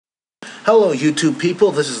Hello YouTube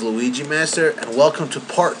people, this is Luigi Master, and welcome to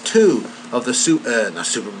part 2 of the not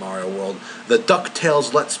Super Mario World, the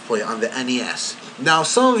Ducktales Let's Play on the NES. Now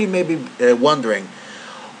some of you may be wondering,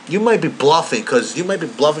 you might be bluffing, because you might be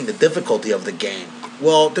bluffing the difficulty of the game.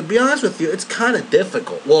 Well, to be honest with you, it's kind of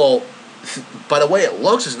difficult. Well, by the way it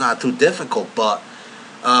looks, it's not too difficult, but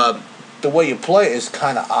the way you play is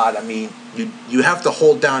kind of odd. I mean, you have to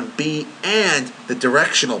hold down B and the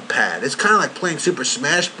directional pad. It's kind of like playing Super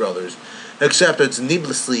Smash Brothers, except it's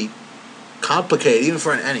needlessly complicated, even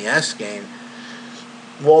for an NES game.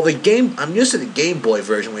 Well, I'm used to the Game Boy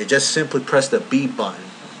version where you just simply press the B button,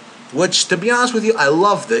 which, to be honest with you, I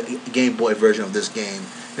love the Game Boy version of this game.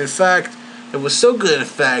 In fact, it was so good, in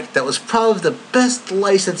fact, that was probably the best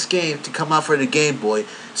licensed game to come out for the Game Boy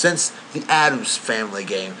since the Addams Family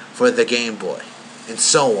game for the Game Boy, and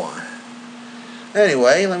so on.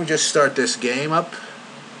 Anyway, let me just start this game up.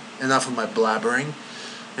 Enough of my blabbering,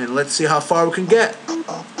 and let's see how far we can get.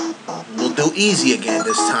 We'll do easy again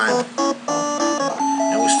this time.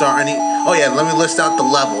 And we'll start oh yeah, let me list out the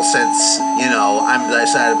levels since, I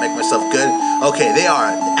decided to make myself good. Okay, they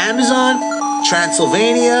are Amazon,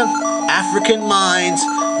 Transylvania, African Mines,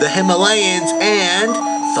 the Himalayas, and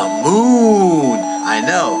the Moon. I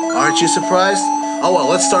know, aren't you surprised? Oh well,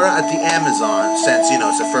 let's start out at the Amazon since,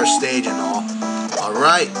 it's the first stage and all.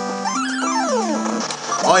 Alright.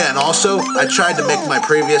 Oh yeah, and also, I tried to make my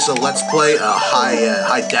previous Let's Play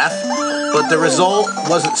high def, but the result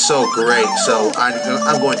wasn't so great, so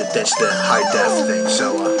I'm going to ditch the high def thing.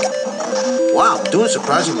 So, wow, I'm doing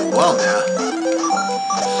surprisingly well now.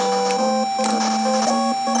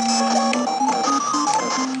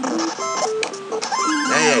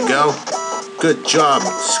 There you go. Good job,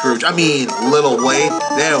 Scrooge. I mean, Little Wayne.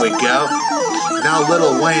 There we go. Now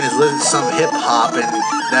Little Wayne is listening to some hip-hop, and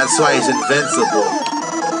that's why he's invincible.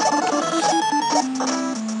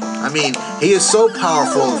 I mean, he is so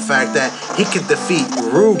powerful in the fact that he can defeat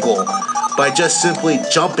Rugal by just simply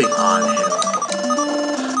jumping on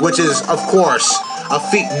him. Which is, of course, a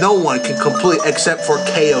feat no one can complete except for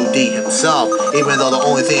KOD himself, even though the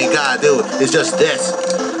only thing you gotta do is just this.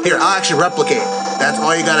 Here, I'll actually replicate. That's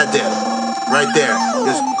all you gotta do. Right there.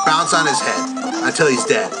 Just bounce on his head until he's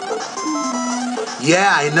dead.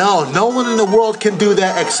 Yeah, I know. No one in the world can do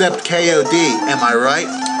that except KOD. Am I right?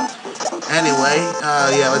 Anyway,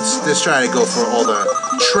 yeah, let's try to go for all the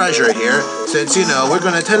treasure here. Since, we're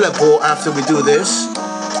going to teleport after we do this.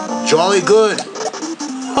 Jolly good.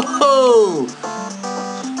 Ho-ho!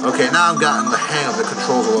 Okay, now I've gotten the hang of the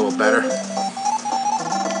controls a little better.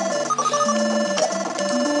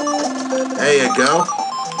 There you go.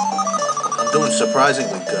 I'm doing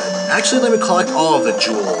surprisingly good. Actually, let me collect all of the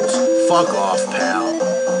jewels. Fuck off, pal.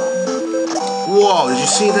 Whoa, did you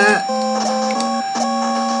see that?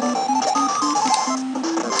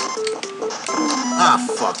 Ah,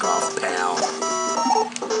 fuck off, pal.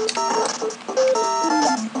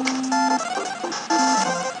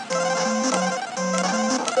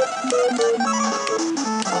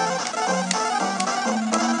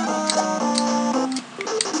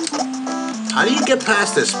 How do you get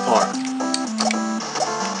past this part?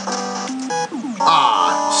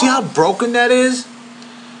 Ah, see how broken that is?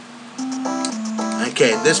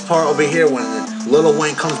 Okay, this part over here, when Little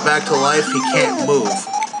Wayne comes back to life, he can't move.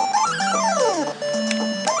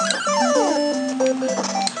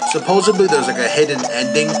 Supposedly there's like a hidden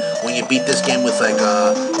ending when you beat this game with like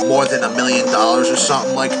more than $1 million or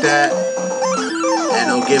something like that. And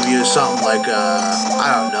it'll give you something like,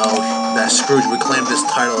 I don't know, that Scrooge would claim this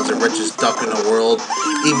title as the richest duck in the world,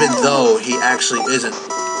 even though he actually isn't.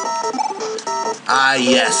 Ah,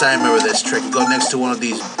 yes, I remember this trick. You go next to one of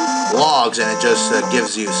these logs and it just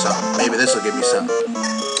gives you something. Maybe this will give you something.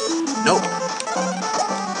 Nope.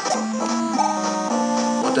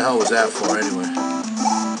 What the hell was that for, anyway?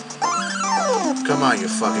 Come on, you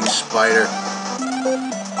fucking spider.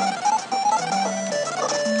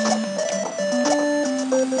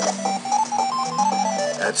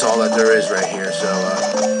 That's all that there is right here, so,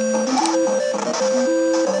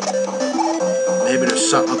 maybe there's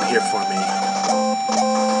something up here for me.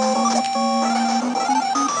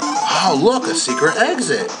 Oh, look, a secret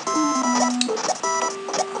exit.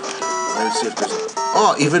 Let me see if there's...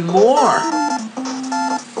 Oh, even more.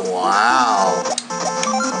 Wow.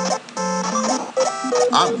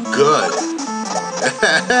 I'm good.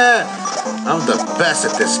 I'm the best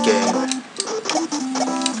at this game.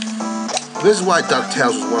 This is why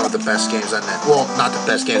Ducktales was one of the best games on that. Well, not the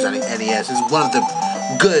best games on the NES. It's one of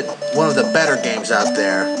the better games out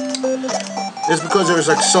there. It's because there was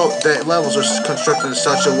like the levels are constructed in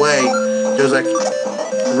such a way there's like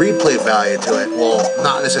replay value to it. Well,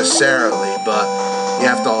 not necessarily, but you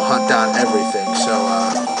have to hunt down everything. So,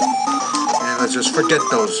 and let's just forget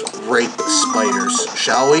those rape spiders,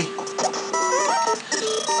 shall we?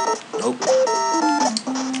 Nope.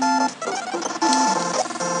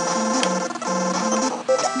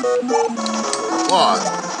 Oh,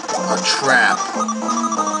 a trap.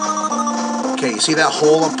 Okay, you see that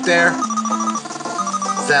hole up there?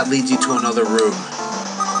 That leads you to another room.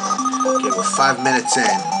 Okay, we're 5 minutes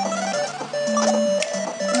in.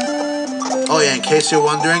 Oh yeah, in case you're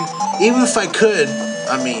wondering, even if I could,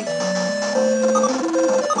 I mean,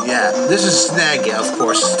 yeah, this is snaggy, of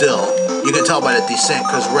course, still. You can tell by the descent,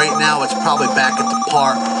 because right now it's probably back at the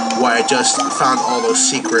part where I just found all those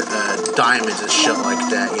secret diamonds and shit like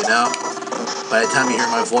that, you know? By the time you hear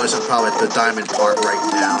my voice, I'm probably at the diamond part right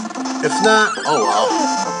now. If not, oh well.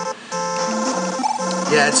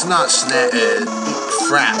 Yeah, it's not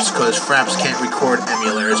Fraps, because Fraps can't record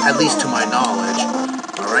emulators, at least to my knowledge.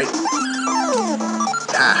 Alright?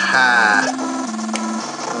 Haha.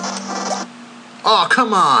 Oh,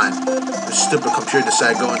 come on! The stupid computer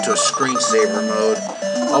decided to go into a screensaver mode.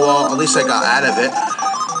 Oh well, at least I got out of it.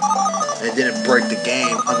 It didn't break the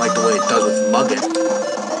game, unlike the way it does with Muggin.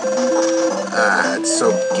 Ah, it's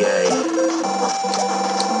so gay.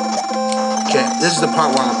 Okay, this is the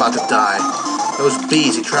part where I'm about to die. Those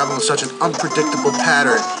bees, they travel in such an unpredictable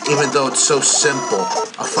pattern, even though it's so simple.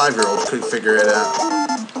 A 5-year-old could figure it out.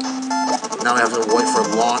 Now we have to wait for a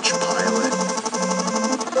launch pilot.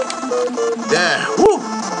 Yeah, woo!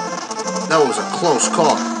 That was a close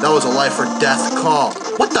call. That was a life or death call.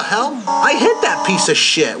 What the hell? I hit that piece of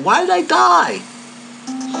shit. Why did I die?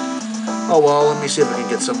 Oh well, let me see if I can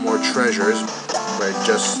get some more treasures. Right,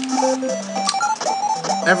 just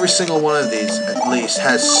every single one of these at least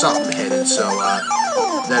has something hidden, so that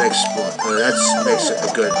makes it a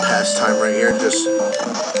good pastime right here. Just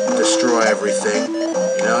destroy everything.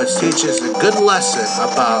 You know, it teaches a good lesson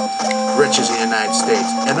about riches in the United States.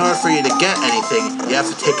 In order for you to get anything, you have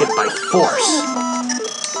to take it by force.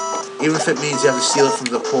 Even if it means you have to steal it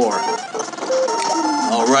from the poor.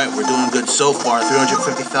 Alright, we're doing good so far.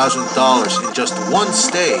 $350,000 in just one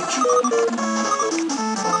stage.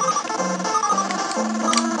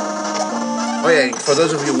 Oh yeah, for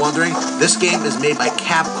those of you wondering, this game is made by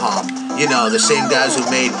Capcom. You know, the same guys who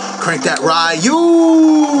made Crank That Ryu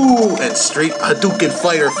and Street Hadouken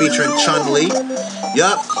Fighter featuring Chun-Li.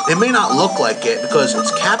 Yup, it may not look like it because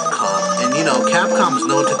it's Capcom. And you know, Capcom is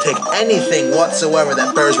known to take anything whatsoever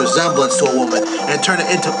that bears resemblance to a woman and turn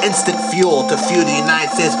it into instant fuel to fuel the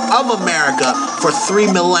United States of America for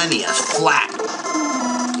 3 millennia flat.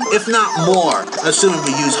 If not more, assuming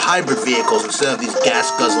we use hybrid vehicles instead of these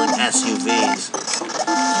gas-guzzling SUVs.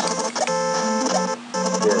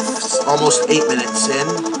 We're almost 8 minutes in.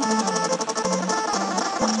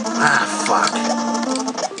 Ah, fuck.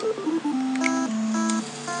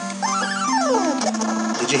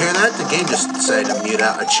 Did you hear that? The game just decided to mute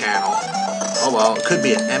out a channel. Oh well, it could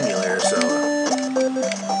be an emulator, so...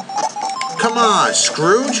 Come on,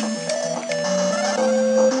 Scrooge!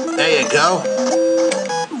 There you go.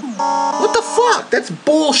 What the fuck? That's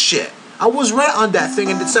bullshit. I was right on that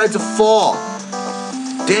thing and decided to fall.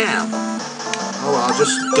 Damn. Oh well,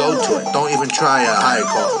 just go to it. Don't even try a high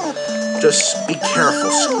call. Just be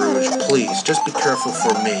careful, Scrooge, please. Just be careful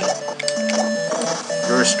for me.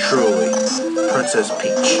 Yours truly, Princess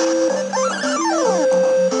Peach.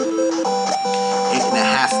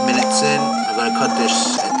 8.5 minutes in. I'm gonna cut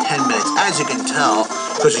this at 10 minutes. As you can tell,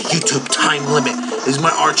 because the YouTube time limit is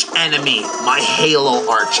my arch enemy, my Halo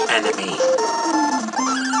arch enemy.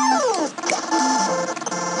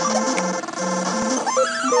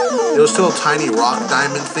 Those little tiny rock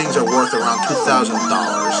diamond things are worth around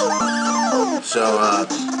 $2,000. So,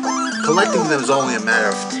 collecting them is only a matter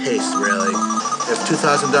of taste, really. If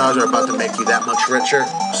 $2,000 are about to make you that much richer,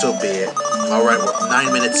 so be it. Alright, we're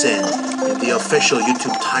 9 minutes in the official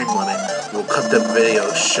YouTube time limit. We'll cut the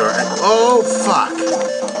video short. Oh, fuck!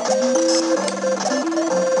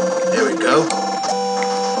 There we go.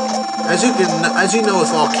 As you know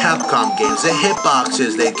with all Capcom games, the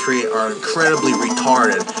hitboxes they create are incredibly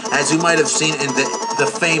retarded, as you might have seen in the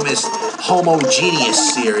famous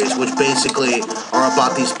Homogeneous series, which basically are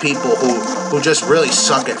about these people who just really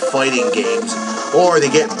suck at fighting games, or they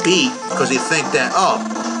get beat because they think that, oh,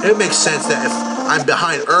 it makes sense that if I'm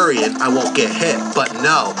behind Urian, I won't get hit. But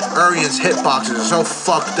no, Urian's hitboxes are so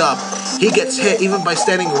fucked up, he gets hit even by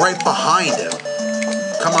standing right behind him.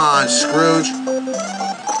 Come on, Scrooge.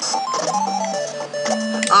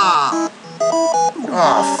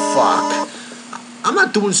 Oh, fuck. I'm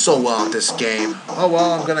not doing so well at this game. Oh,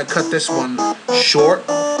 well, I'm gonna cut this one short,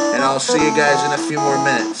 and I'll see you guys in a few more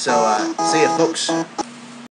minutes. So, see ya, folks.